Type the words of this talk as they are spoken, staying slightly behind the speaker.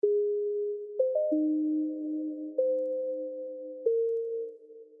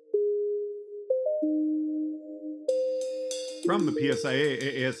From the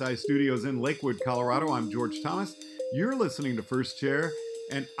PSIA ASI studios in Lakewood, Colorado, I'm George Thomas. You're listening to First Chair,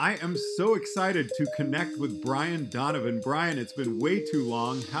 and I am so excited to connect with Brian Donovan. Brian, it's been way too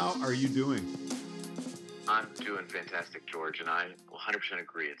long. How are you doing? I'm doing fantastic, George, and I 100%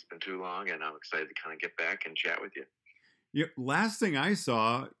 agree. It's been too long, and I'm excited to kind of get back and chat with you. Yeah, last thing I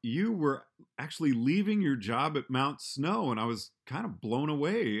saw, you were actually leaving your job at Mount Snow, and I was kind of blown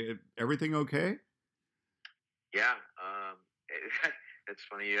away. Everything okay? Yeah, it's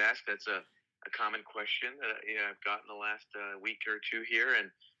funny you asked. That's a common question that I've gotten the last week or two here,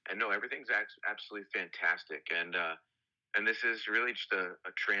 and no, everything's absolutely fantastic, and this is really just a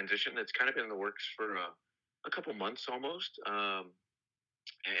transition that's kind of been in the works for a couple months almost, and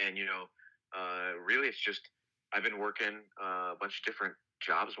really it's just I've been working a bunch of different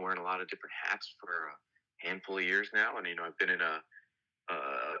jobs, wearing a lot of different hats for a handful of years now, and I've been in a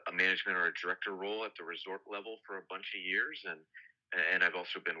management or a director role at the resort level for a bunch of years, and I've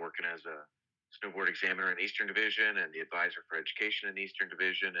also been working as a snowboard examiner in Eastern Division and the advisor for education in the Eastern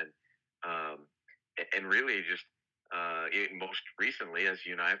Division, um, and really just most recently, as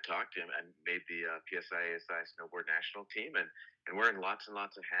you and I have talked, I made the PSIA-ASI Snowboard National Team, and wearing lots and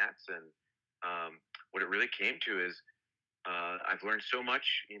lots of hats, and what it really came to is I've learned so much,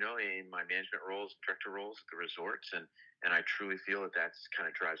 in my management roles, director roles at the resorts, and I truly feel that that's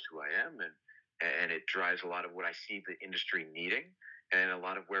kind of drives who I am, and it drives a lot of what I see the industry needing, and a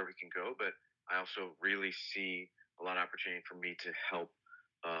lot of where we can go. But I also really see a lot of opportunity for me to help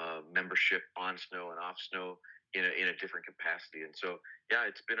membership on snow and off snow in a different capacity. And so, yeah,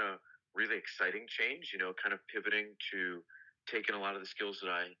 it's been a really exciting change. Kind of pivoting to taking a lot of the skills that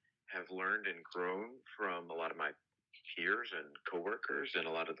I have learned and grown from a lot of my peers and coworkers and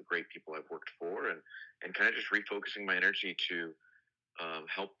a lot of the great people I've worked for, and kind of just refocusing my energy to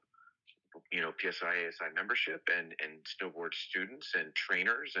help PSI ASI membership and snowboard students and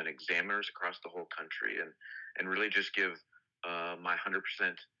trainers and examiners across the whole country, and really just give my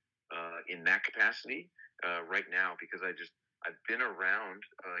 100% in that capacity right now, because I've been around,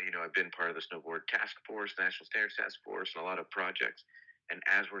 I've been part of the snowboard task force, national standards task force, and a lot of projects, and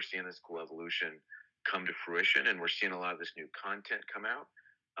as we're seeing this cool evolution come to fruition, and we're seeing a lot of this new content come out,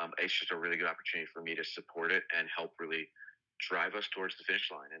 it's just a really good opportunity for me to support it and help really drive us towards the finish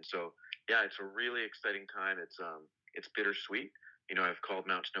line. And so, yeah, it's a really exciting time. It's bittersweet. I've called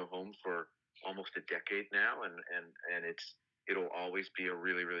Mount Snow home for almost a decade now, and it'll always be a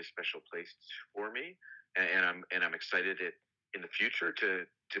really, really special place for me. And I'm excited in the future to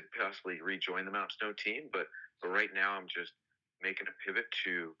possibly rejoin the Mount Snow team. But right now, I'm just making a pivot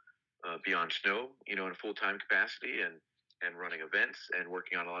to be on snow, in a full time capacity, and running events and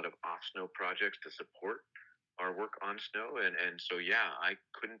working on a lot of off snow projects to support our work on snow. And so, yeah, I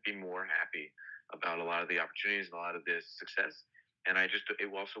couldn't be more happy about a lot of the opportunities and a lot of this success. And it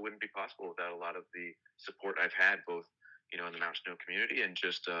also wouldn't be possible without a lot of the support I've had, both, in the Mount Snow community and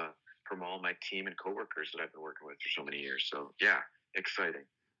just from all my team and coworkers that I've been working with for so many years. So, yeah, exciting.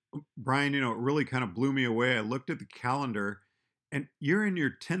 Brian, it really kind of blew me away. I looked at the calendar, and you're in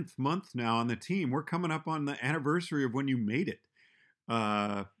your 10th month now on the team. We're coming up on the anniversary of when you made it,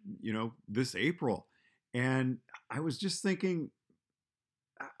 this April. And I was just thinking,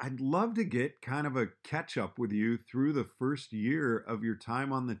 I'd love to get kind of a catch up with you through the first year of your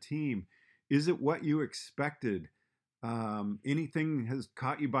time on the team. Is it what you expected? Anything has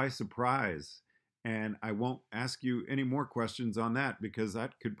caught you by surprise? And I won't ask you any more questions on that because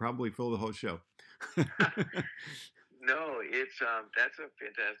that could probably fill the whole show. No, it's that's a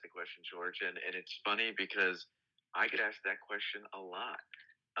fantastic question, George, and it's funny because I get asked that question a lot.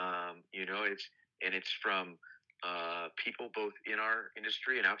 It's from people both in our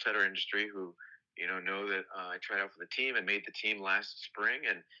industry and outside our industry who know that I tried out for the team and made the team last spring,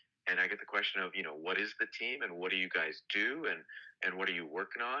 and I get the question of what is the team and what do you guys do, and what are you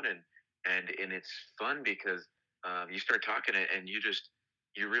working on, and it's fun because you start talking and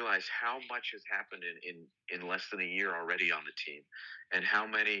you realize how much has happened in less than a year already on the team, and how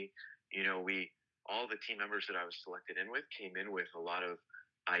many we all the team members that I was selected in with came in with a lot of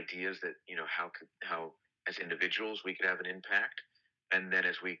ideas that how as individuals we could have an impact, and then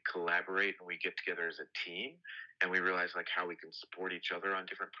as we collaborate and we get together as a team and we realize like how we can support each other on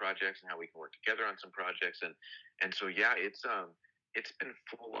different projects and how we can work together on some projects, and so, yeah, it's been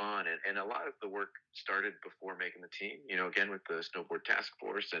full on, and a lot of the work started before making the team, again with the snowboard task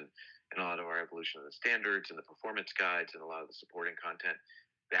force, and a lot of our evolution of the standards and the performance guides and a lot of the supporting content.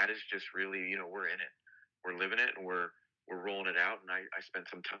 That is just really, we're in it, we're living it, and we're rolling it out. And I spent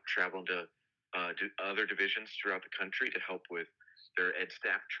some time traveling to other divisions throughout the country to help with their ed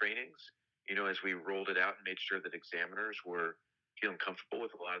staff trainings, as we rolled it out and made sure that examiners were feeling comfortable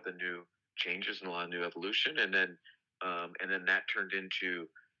with a lot of the new changes and a lot of new evolution. And then that turned into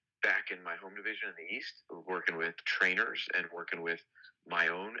back in my home division in the East, working with trainers and working with my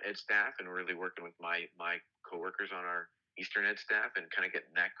own ed staff and really working with my coworkers on our Eastern ed staff and kind of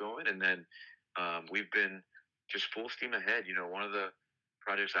getting that going. And then we've been just full steam ahead. One of the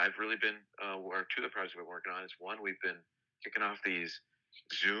projects I've really been, or two of the projects we've been working on is one, we've been kicking off these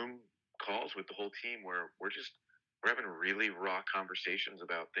Zoom calls with the whole team where we're having really raw conversations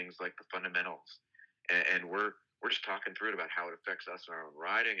about things like the fundamentals, and we're just talking through it about how it affects us in our own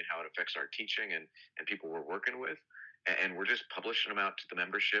writing and how it affects our teaching and people we're working with, and we're just publishing them out to the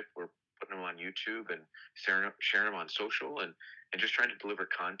membership. We're putting them on YouTube and sharing them on social, and just trying to deliver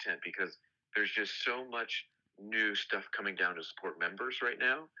content because there's just so much new stuff coming down to support members right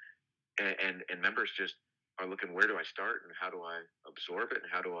now, and members just are looking, where do I start and how do I absorb it and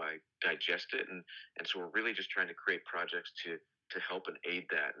how do I digest it, and so we're really just trying to create projects to help and aid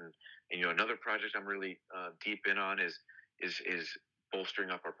that. And another project I'm really deep in on is bolstering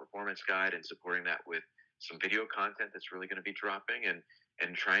up our performance guide and supporting that with some video content that's really going to be dropping,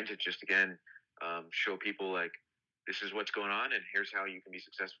 and trying to just again show people like, this is what's going on and here's how you can be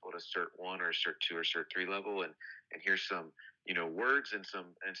successful at a cert 1 or a cert 2 or cert 3 level, and here's some words and some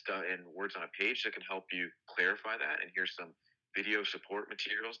and stuff and words on a page that can help you clarify that, and here's some video support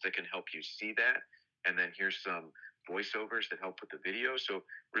materials that can help you see that, and then here's some voiceovers that help with the video. So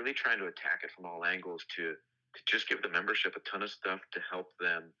really trying to attack it from all angles to just give the membership a ton of stuff to help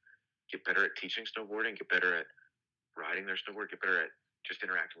them get better at teaching snowboarding, get better at riding their snowboard, get better at just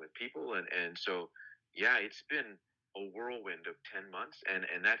interacting with people. And so yeah, it's been a whirlwind of 10 months, and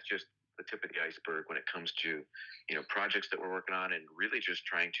that's just the tip of the iceberg when it comes to projects that we're working on, and really just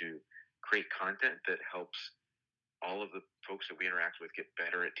trying to create content that helps all of the folks that we interact with get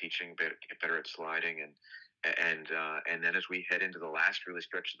better at teaching, get better at sliding, and then as we head into the last really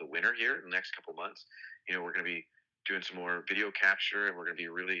stretch of the winter here in the next couple months, we're going to be doing some more video capture, and we're going to be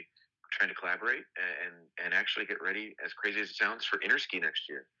really trying to collaborate and actually get ready, as crazy as it sounds, for Interski next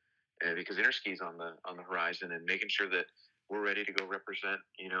year, because Interski is on the horizon, and making sure that we're ready to go represent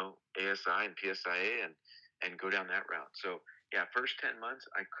ASI and PSIA and go down that route. So yeah, first 10 months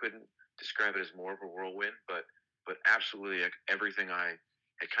I couldn't describe it as more of a whirlwind, but absolutely like everything I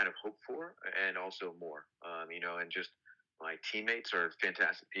had kind of hoped for, and also more. And just my teammates are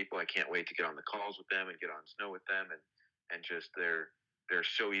fantastic people. I can't wait to get on the calls with them and get on snow with them, and just they're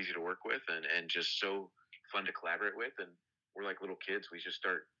so easy to work with, and just so fun to collaborate with. And we're like little kids. We just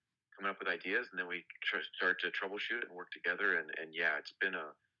start coming up with ideas, and then we start to troubleshoot and work together. And yeah, it's been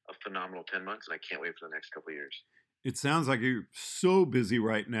a phenomenal 10 months, and I can't wait for the next couple of years. It sounds like you're so busy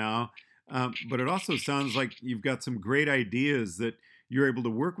right now, but it also sounds like you've got some great ideas that you're able to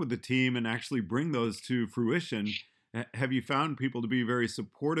work with the team and actually bring those to fruition. Have you found people to be very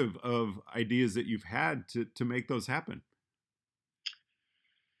supportive of ideas that you've had to make those happen?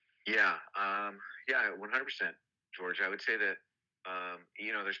 Yeah, yeah, 100%, George. I would say that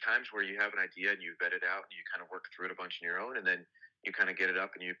there's times where you have an idea and you vet it out and you kind of work through it a bunch on your own, and then you kind of get it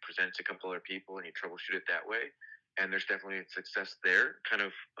up and you present it to a couple other people and you troubleshoot it that way. And there's definitely success there, kind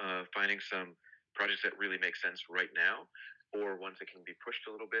of finding some projects that really make sense right now, or ones that can be pushed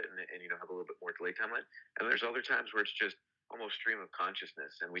a little bit and have a little bit more delay timeline. And there's other times where it's just almost stream of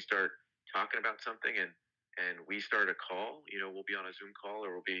consciousness, and we start talking about something, and we start a call. We'll be on a Zoom call,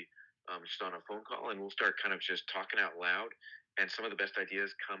 or we'll be just on a phone call, and we'll start kind of just talking out loud. And some of the best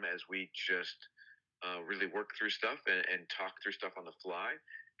ideas come as we just really work through stuff and talk through stuff on the fly.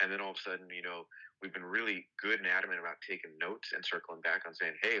 And then all of a sudden, we've been really good and adamant about taking notes and circling back on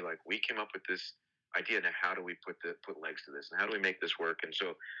saying, hey, like, we came up with this idea. Now, how do we put legs to this, and how do we make this work? And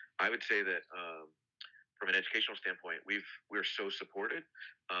so I would say that from an educational standpoint, we're so supported,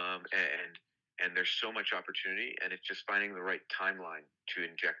 and there's so much opportunity, and it's just finding the right timeline to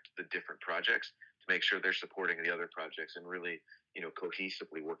inject the different projects to make sure they're supporting the other projects and really,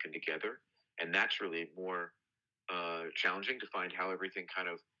 cohesively working together. And that's really more challenging to find how everything kind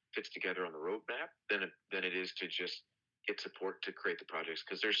of fits together on the roadmap than it is to just get support to create the projects,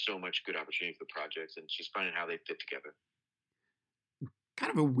 because there's so much good opportunity for the projects, and it's just finding how they fit together.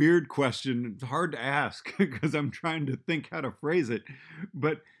 Kind of a weird question. It's hard to ask because I'm trying to think how to phrase it.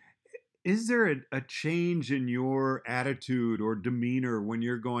 But is there a change in your attitude or demeanor when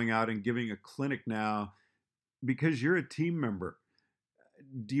you're going out and giving a clinic now because you're a team member?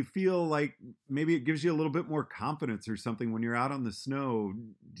 Do you feel like maybe it gives you a little bit more confidence or something when you're out on the snow?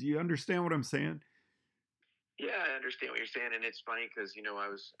 Do you understand what I'm saying? Yeah, I understand what you're saying, and it's funny because I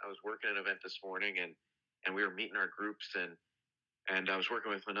was working an event this morning, and we were meeting our groups, and and I was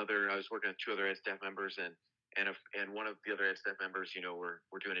working with two other ed staff members, and one of the other ed staff members,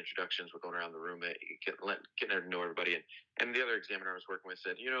 we're doing introductions, we're going around the room, getting to know everybody, and the other examiner I was working with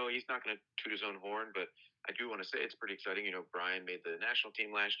said, he's not going to toot his own horn, but I do want to say it's pretty exciting. Brian made the national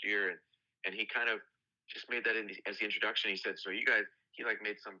team last year, and he kind of just made that as the introduction. He said, so you guys, he like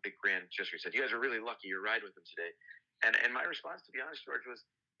made some big grand gesture. He said, you guys are really lucky you're riding with him today. And my response, to be honest, George, was,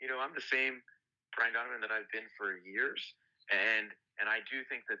 I'm the same Brian Donovan that I've been for years. And I do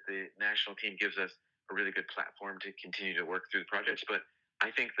think that the national team gives us a really good platform to continue to work through the projects. But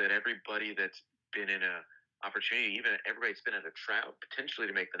I think that everybody that's been in a opportunity, even everybody that's been at a tryout potentially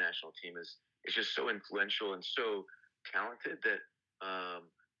to make the national team is just so influential and so talented that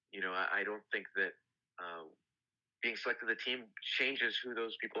I don't think that being selected to the team changes who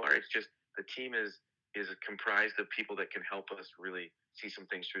those people are. It's just the team is comprised of people that can help us really see some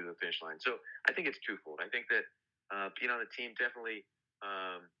things through the finish line. So I think it's twofold. I think that being on the team definitely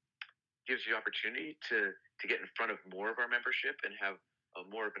gives you opportunity to get in front of more of our membership and have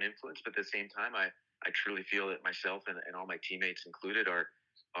more of an influence. But at the same time, I truly feel that myself and all my teammates included are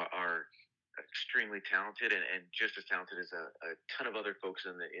extremely talented and just as talented as a ton of other folks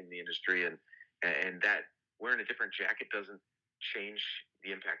in the industry, and that wearing a different jacket doesn't change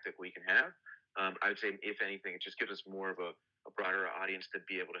the impact that we can have. I would say, if anything, it just gives us more of a broader audience to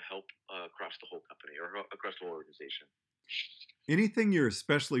be able to help across the whole company or across the whole organization. Anything you're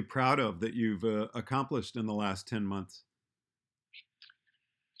especially proud of that you've accomplished in the last 10 months?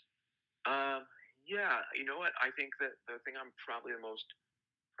 Yeah, you know what? I think that the thing I'm probably the most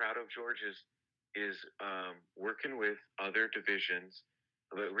proud of, George, is working with other divisions,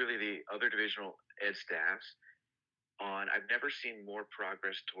 really the other divisional ed staffs on. I've never seen more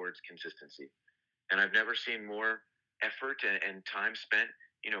progress towards consistency, and I've never seen more effort and time spent.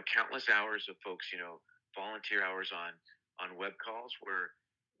 Countless hours of folks, volunteer hours on web calls. We're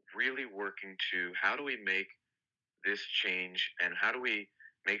really working to how do we make this change, and how do we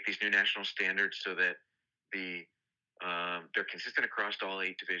make these new national standards so that they're consistent across all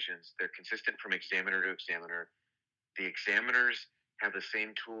 8 divisions. They're consistent from examiner to examiner. The examiners have the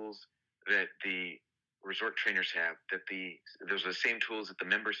same tools that the resort trainers have, those are the same tools that the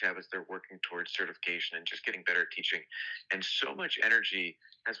members have as they're working towards certification and just getting better at teaching. And so much energy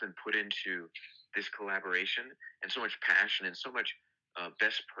has been put into this collaboration, and so much passion and so much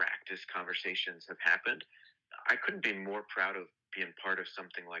best practice conversations have happened. I couldn't be more proud of being part of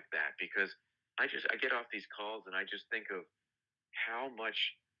something like that, because I get off these calls and I just think of how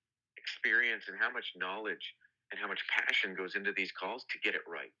much experience and how much knowledge and how much passion goes into these calls to get it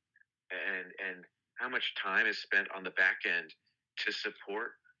right, and how much time is spent on the back end to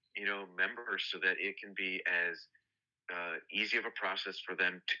support members so that it can be as easy of a process for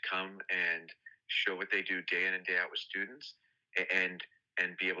them to come and show what they do day in and day out with students, and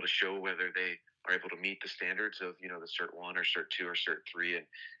be able to show whether they are able to meet the standards of the Cert 1 or Cert 2 or Cert 3.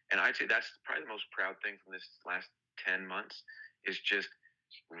 And I'd say that's probably the most proud thing from this last 10 months, is just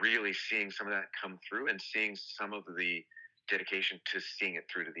really seeing some of that come through and seeing some of the dedication to seeing it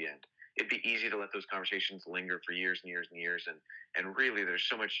through to the end. It'd be easy to let those conversations linger for years and years and years, and really there's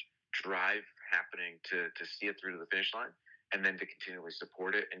so much drive happening to see it through to the finish line, and then to continually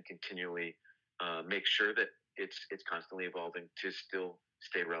support it and continually make sure that it's constantly evolving to still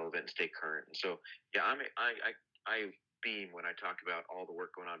stay relevant and stay current. And so, yeah, I beam when I talk about all the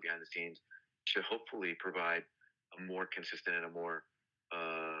work going on behind the scenes to hopefully provide a more consistent and a more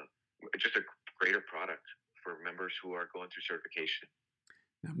just a greater product for members who are going through certification.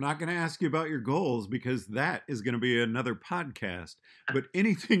 I'm not going to ask you about your goals, because that is going to be another podcast. But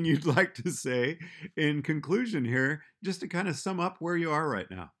anything you'd like to say in conclusion here, just to kind of sum up where you are right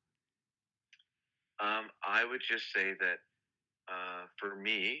now? I would just say that for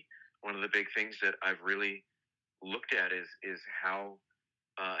me, one of the big things that I've really looked at is how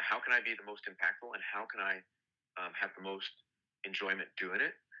can I be the most impactful, and how can I have the most enjoyment doing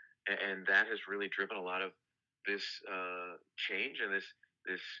it, and that has really driven a lot of this change and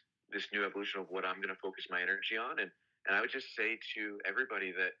this new evolution of what I'm going to focus my energy on. And I would just say to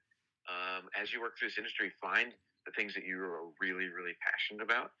everybody that as you work through this industry, find the things that you are really, really passionate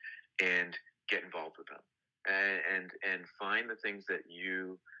about and get involved with them, and find the things that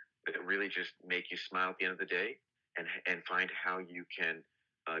really just make you smile at the end of the day, and find how you can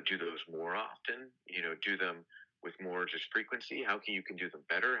do those more often, do them with more just frequency, how you can do them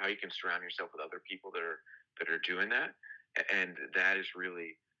better, how you can surround yourself with other people that are doing that. And that is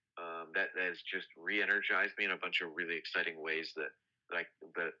really that has just re-energized me in a bunch of really exciting ways that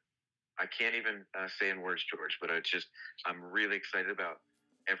I can't even say in words, George. But I'm really excited about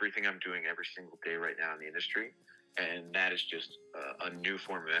everything I'm doing every single day right now in the industry, and that is just a new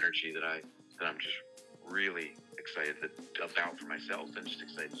form of energy that I'm just really excited about for myself, and just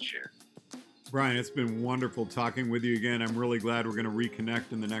excited to share. Brian, it's been wonderful talking with you again. I'm really glad we're going to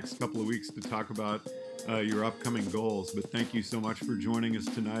reconnect in the next couple of weeks to talk about your upcoming goals. But thank you so much for joining us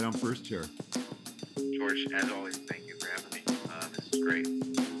tonight on First Chair. George, as always, thank you for having me. This is great.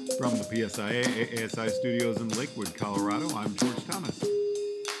 From the PSIA ASI studios in Lakewood, Colorado, I'm George Thomas.